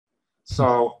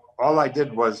So all I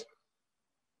did was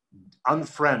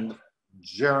unfriend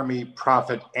Jeremy,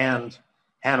 Prophet, and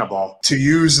Hannibal. To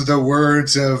use the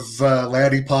words of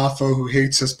Lanny Poffo, who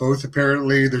hates us both,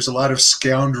 apparently, there's a lot of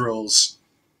scoundrels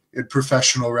in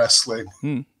professional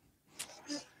wrestling.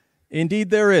 Indeed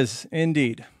there is.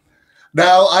 Indeed.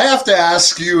 Now, I have to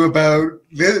ask you about,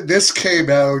 this came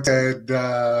out, and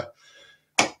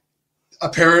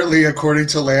apparently, according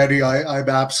to Lanny, I'm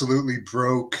absolutely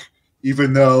broke,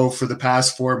 even though for the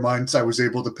past 4 months I was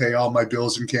able to pay all my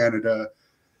bills in Canada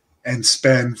and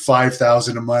spend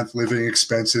 $5,000 a month living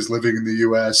expenses, living in the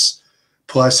U.S.,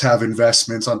 plus have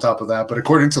investments on top of that. But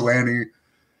according to Lanny,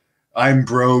 I'm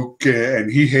broke,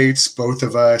 and he hates both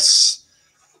of us.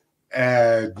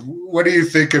 And what do you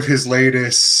think of his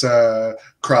latest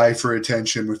cry for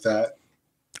attention with that?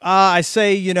 I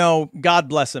say, you know, God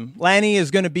bless him. Lanny is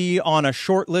going to be on a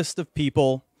short list of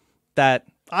people that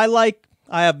I like,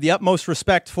 I have the utmost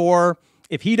respect for.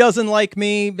 If he doesn't like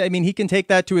me, I mean, he can take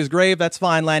that to his grave. That's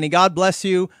fine, Lanny. God bless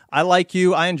you. I like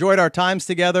you. I enjoyed our times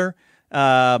together.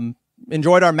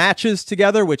 Enjoyed our matches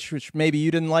together, which maybe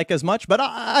you didn't like as much, but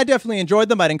I definitely enjoyed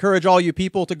them. I'd encourage all you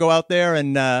people to go out there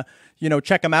and, you know,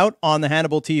 check them out on the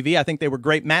Hannibal TV. I think they were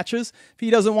great matches. If he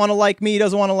doesn't want to like me, he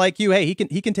doesn't want to like you, hey, he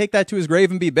can take that to his grave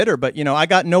and be bitter. But, you know, I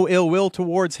got no ill will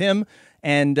towards him.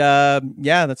 And,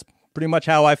 yeah, that's pretty much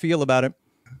how I feel about it.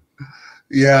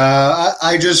 Yeah,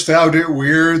 I just found it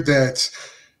weird that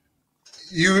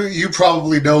you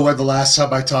probably know when the last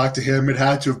time I talked to him, it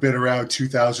had to have been around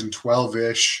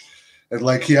 2012-ish. And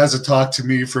like he hasn't talked to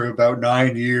me for about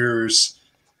 9 years,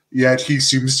 yet he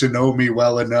seems to know me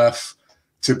well enough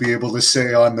to be able to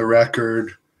say on the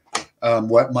record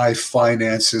what my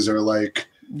finances are like.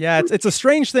 Yeah, it's a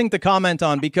strange thing to comment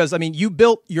on because, I mean, you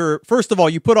built first of all,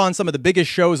 you put on some of the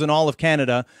biggest shows in all of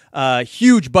Canada,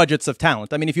 huge budgets of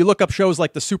talent. I mean, if you look up shows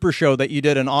like the Super Show that you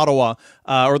did in Ottawa,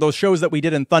 or those shows that we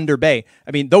did in Thunder Bay,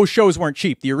 I mean, those shows weren't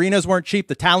cheap. The arenas weren't cheap.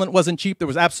 The talent wasn't cheap. There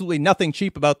was absolutely nothing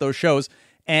cheap about those shows.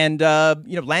 And,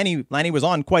 you know, Lanny was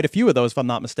on quite a few of those, if I'm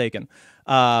not mistaken.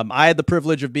 I had the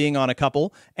privilege of being on a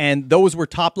couple, and those were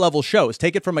top-level shows.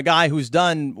 Take it from a guy who's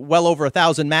done well over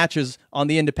 1,000 matches on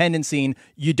the independent scene.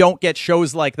 You don't get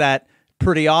shows like that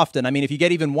pretty often. I mean, if you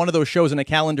get even one of those shows in a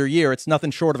calendar year, it's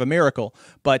nothing short of a miracle.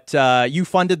 But you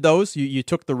funded those. You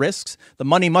took the risks. The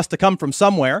money must have come from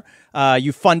somewhere.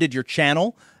 You funded your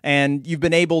channel, and you've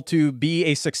been able to be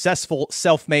a successful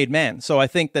self-made man. So I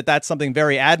think that that's something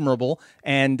very admirable,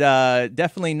 and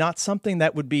definitely not something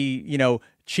that would be, you know,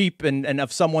 cheap and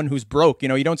of someone who's broke. You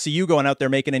know, you don't see you going out there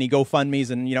making any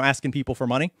GoFundMes and, you know, asking people for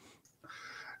money.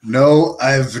 No,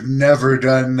 I've never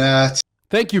done that.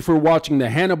 Thank you for watching the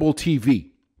Hannibal TV.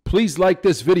 Please like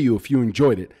this video if you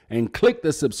enjoyed it and click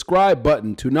the subscribe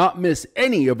button to not miss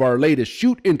any of our latest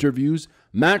shoot interviews,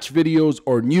 match videos,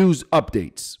 or news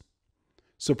updates.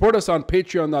 Support us on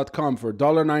patreon.com for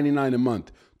 $1.99 a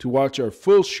month to watch our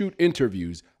full shoot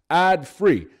interviews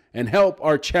ad-free and help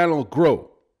our channel grow.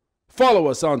 Follow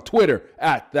us on Twitter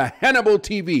at the Hannibal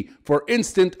TV for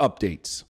instant updates.